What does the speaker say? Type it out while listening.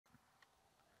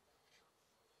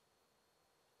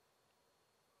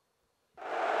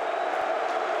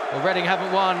Well, Reading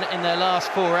haven't won in their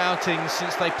last 4 outings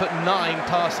since they put 9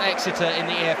 past Exeter in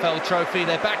the EFL Trophy.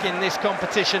 They're back in this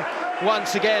competition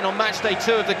once again on match day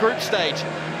 2 of the group stage.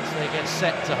 So they get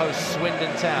set to host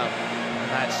Swindon Town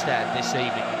at Madstad this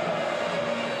evening.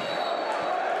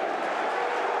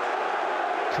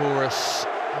 Chorus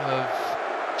of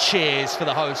cheers for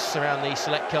the hosts around the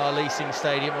Select Car Leasing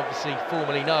Stadium, obviously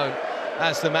formerly known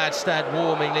as the Madstad,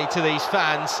 warmingly to these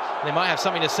fans. They might have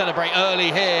something to celebrate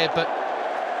early here, but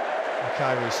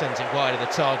Cairo sends it wide of the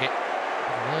target.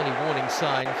 An early warning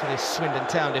sign for this Swindon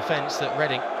Town defence that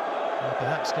Reading are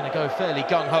perhaps going to go fairly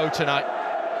gung-ho tonight.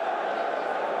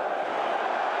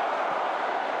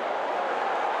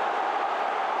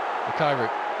 Cairo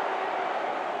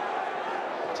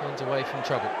turns away from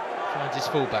trouble, finds his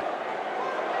fullback.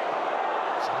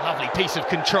 It's a lovely piece of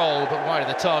control, but wide of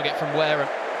the target from Wareham.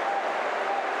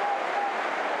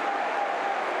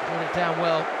 Brought it down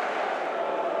well.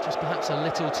 Just perhaps a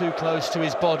little too close to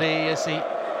his body as he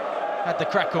had the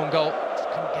crack on goal. Just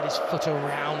couldn't get his foot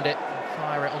around it and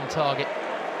fire it on target.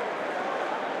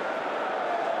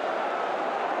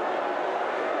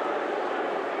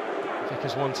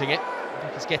 Vickers wanting it,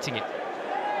 Vickers getting it.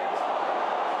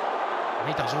 And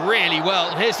he does really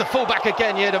well. And here's the fullback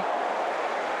again, Yedem.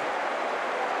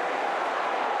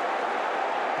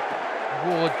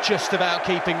 Ward just about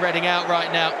keeping Reading out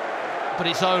right now. But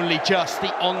it's only just.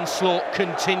 The onslaught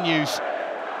continues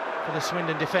for the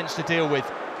Swindon defence to deal with.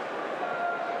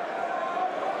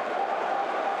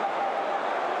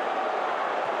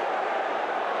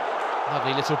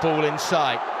 Lovely little ball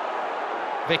inside.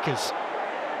 Vickers.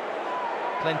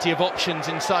 Plenty of options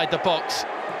inside the box.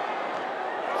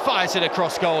 Fires it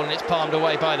across goal and it's palmed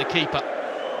away by the keeper.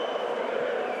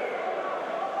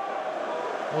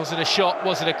 Was it a shot?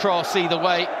 Was it a cross? Either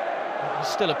way, it was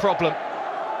still a problem.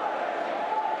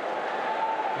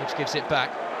 Which gives it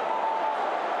back.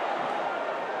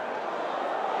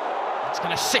 It's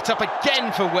going to sit up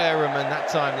again for Wareham, and that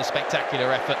time the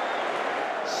spectacular effort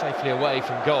safely away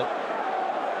from goal.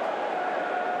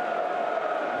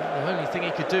 But the only thing he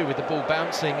could do with the ball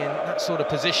bouncing in that sort of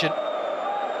position,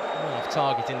 well off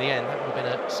target in the end, that would have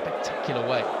been a spectacular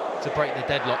way to break the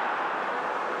deadlock.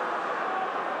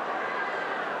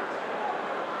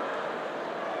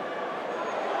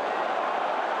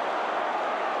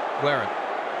 Wareham.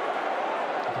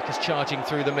 Vickers charging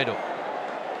through the middle.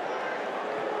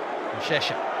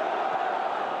 Shesha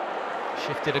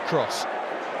shifted across.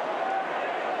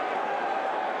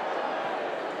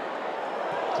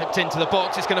 Clipped into the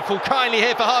box. It's going to fall kindly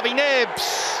here for Harvey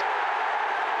Nibbs.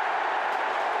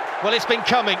 Well, it's been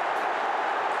coming.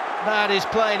 That is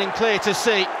plain and clear to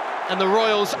see. And the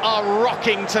Royals are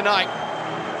rocking tonight.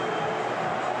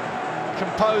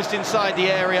 Composed inside the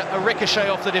area. A ricochet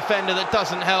off the defender that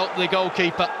doesn't help the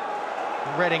goalkeeper.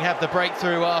 Reading have the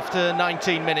breakthrough after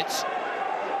 19 minutes.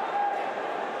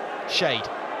 Shade.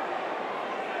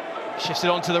 Shifts it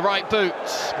onto the right boot,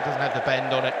 but doesn't have the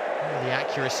bend on it. And the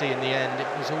accuracy in the end, it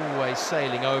was always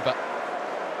sailing over.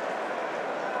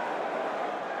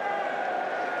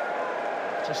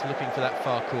 Just looking for that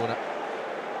far corner.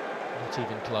 Not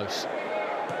even close.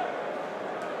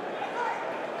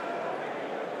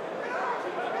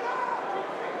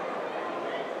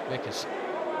 Vickers.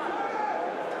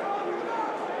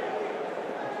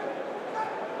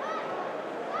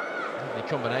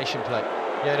 Combination play.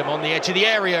 Yedem on the edge of the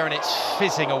area and it's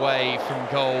fizzing away from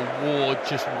goal. Ward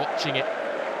just watching it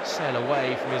sail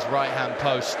away from his right-hand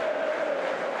post.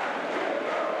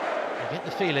 I get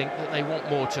the feeling that they want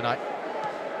more tonight.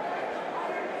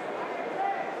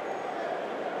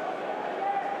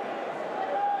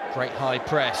 Great high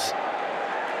press.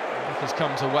 Vickers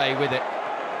comes away with it.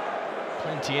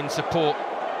 Plenty in support.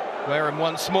 Wareham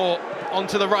once more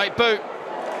onto the right boot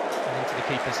and into the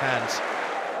keeper's hands.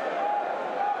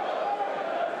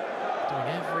 Doing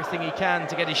everything he can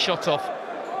to get his shot off.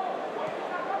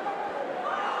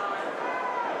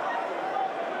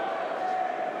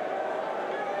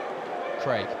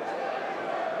 Craig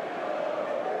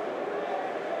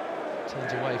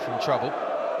turns away from trouble.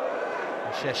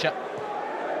 Shesha.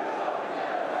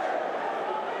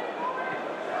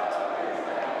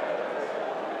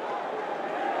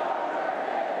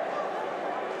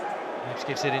 Next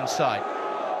gives it inside.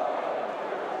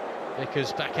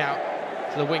 Vickers back out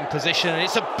to the wing position, and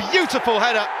it's a beautiful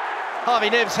header. Harvey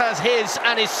Nibbs has his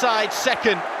and his side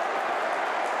second.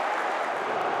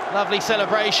 Lovely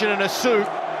celebration and a swoop,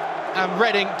 and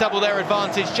Reading double their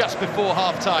advantage just before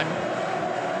half-time.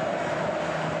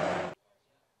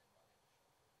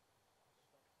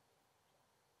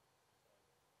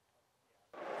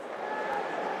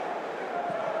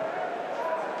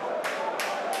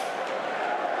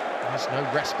 There's no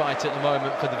respite at the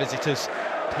moment for the visitors,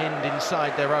 pinned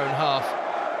inside their own half.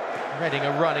 Reading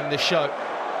are running the show.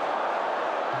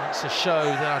 And it's a show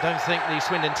that I don't think the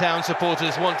Swindon Town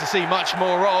supporters want to see much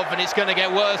more of, and it's going to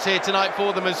get worse here tonight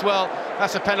for them as well.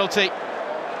 That's a penalty,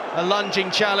 a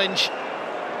lunging challenge.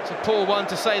 It's a poor one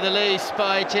to say the least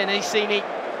by Genesini.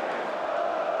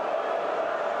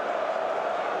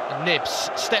 And Nibs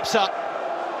steps up.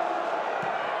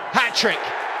 Hat-trick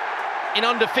in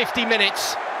under 50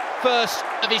 minutes, first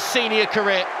of his senior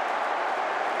career.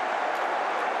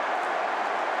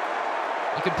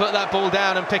 You can put that ball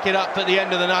down and pick it up at the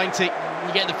end of the 90.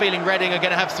 You get the feeling Reading are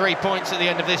going to have 3 points at the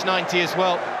end of this 90 as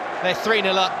well. They're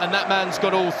 3-0 up, and that man's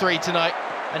got all three tonight,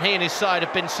 and he and his side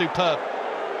have been superb.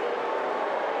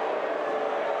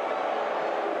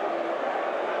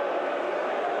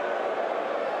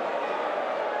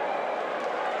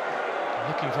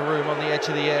 Looking for room on the edge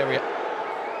of the area.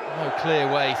 No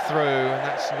clear way through, and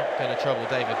that's not going to trouble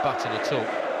David Button at all.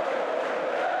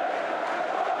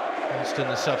 Alston,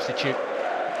 the substitute.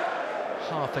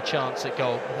 Half a chance at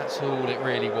goal, and that's all it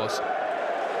really was. A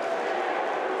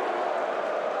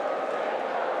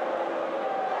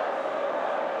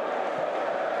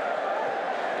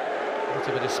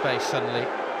little bit of space suddenly.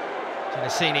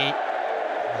 Genesini,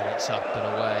 and it's up and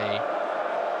away.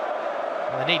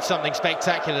 Well, they need something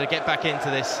spectacular to get back into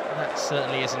this. That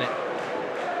certainly isn't it.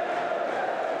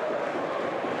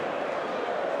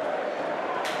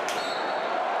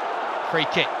 Free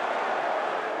kick.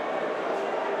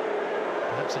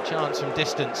 Perhaps a chance from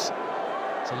distance.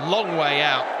 It's a long way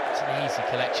out. It's an easy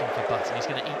collection for Button. He's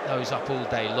going to eat those up all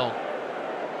day long.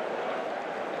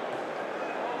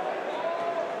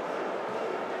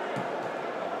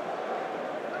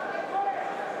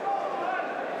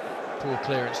 Poor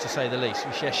clearance to say the least.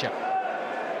 Ushesha.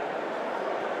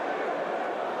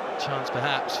 Chance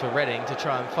perhaps for Reading to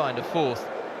try and find a fourth.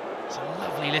 It's a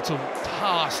lovely little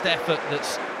passed effort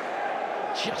that's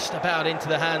just about into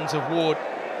the hands of Ward.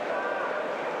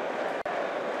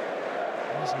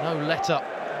 There's no let-up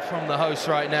from the hosts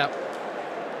right now.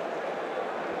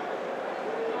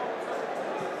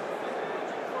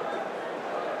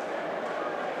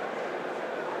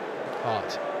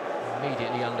 Hart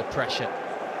immediately under pressure.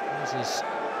 This is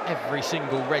every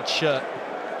single red shirt.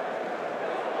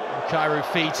 Cairo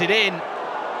feeds it in.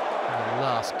 And the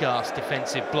last gasp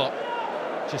defensive block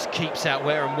just keeps out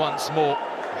Wareham once more.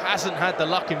 Hasn't had the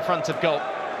luck in front of goal.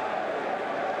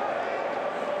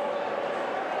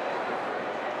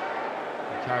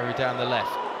 Cairo down the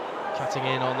left, cutting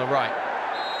in on the right.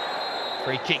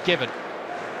 Free kick given.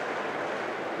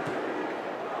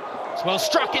 It's well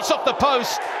struck, it's off the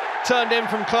post. Turned in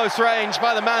from close range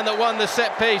by the man that won the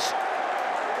set piece.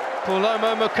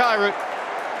 Paulomo Mokairu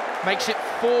makes it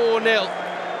 4-0.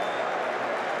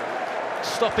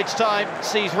 Stoppage time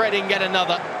sees Reading get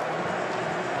another.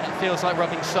 And it feels like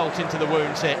rubbing salt into the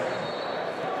wounds here.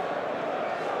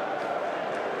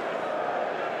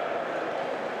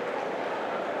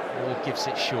 Ward gives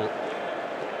it short.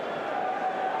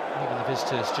 Even the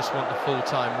visitors just want the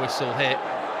full-time whistle here.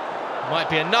 Might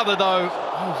be another though,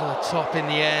 over the top in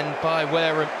the end by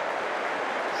Wareham.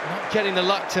 It's not getting the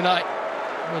luck tonight.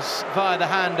 It was via the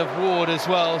hand of Ward as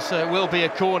well, so it will be a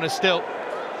corner still.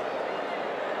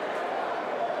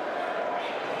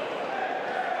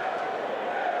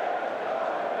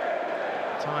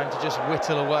 Time to just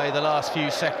whittle away the last few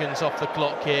seconds off the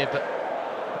clock here, but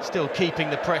still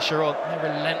keeping the pressure on.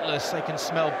 They're relentless. They can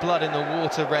smell blood in the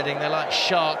water, Reading. They're like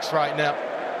sharks right now.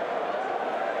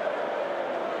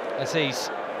 Aziz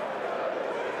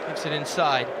gives it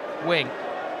inside. Wing.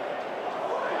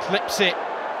 Clips it.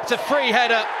 It's a free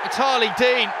header. It's Harley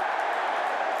Dean.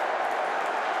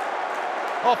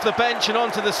 Off the bench and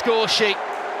onto the score sheet.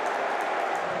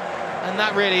 And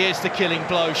that really is the killing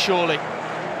blow, surely.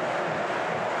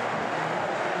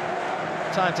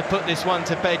 Time to put this one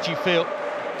to bed, you feel.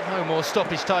 No more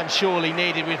stoppage time surely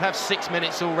needed. We'd have 6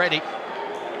 minutes already.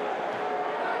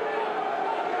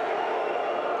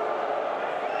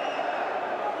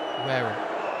 Wareham.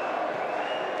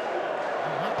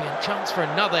 There might be a chance for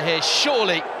another here,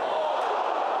 surely.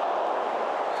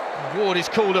 Ward is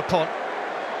called upon.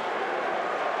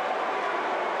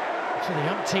 For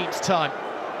the umpteenth time.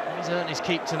 He's earned his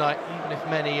keep tonight, even if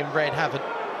many in red haven't.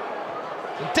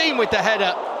 And Dean with the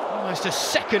header. Almost a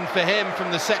second for him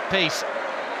from the set piece.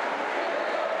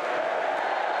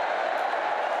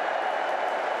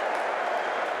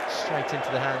 Straight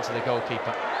into the hands of the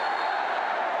goalkeeper.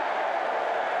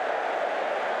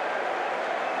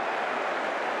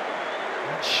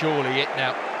 That's surely it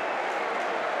now.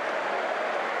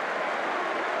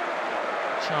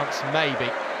 Chance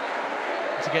maybe.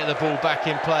 to get the ball back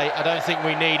in play. I don't think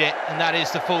we need it, and that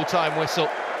is the full-time whistle.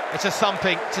 It's a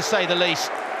thumping, to say the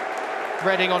least.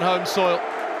 Reading on home soil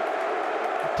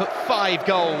put 5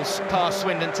 goals past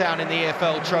Swindon Town in the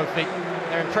EFL trophy.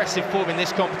 Their impressive form in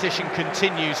this competition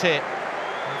continues here.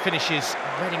 And finishes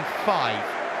Reading 5,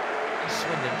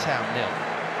 Swindon Town 0.